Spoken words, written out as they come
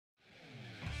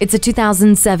It's a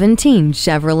 2017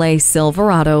 Chevrolet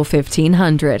Silverado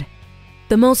 1500.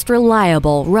 The most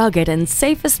reliable, rugged, and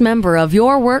safest member of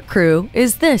your work crew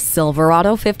is this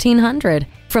Silverado 1500.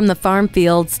 From the farm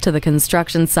fields to the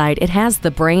construction site, it has the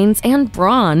brains and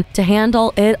brawn to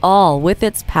handle it all with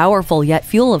its powerful yet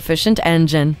fuel-efficient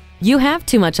engine. You have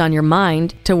too much on your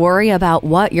mind to worry about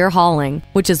what you're hauling,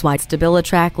 which is why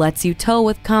StabiliTrak lets you tow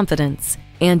with confidence.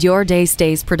 And your day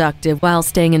stays productive while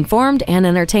staying informed and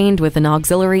entertained with an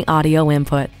auxiliary audio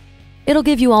input. It'll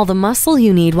give you all the muscle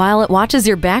you need while it watches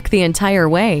your back the entire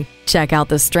way. Check out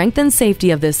the strength and safety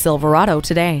of this Silverado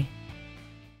today.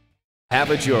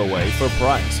 Have it your way for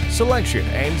price, selection,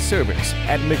 and service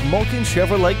at MacMulkin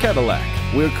Chevrolet Cadillac.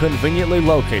 We're conveniently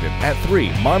located at 3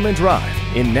 Marmon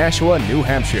Drive in Nashua, New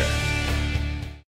Hampshire.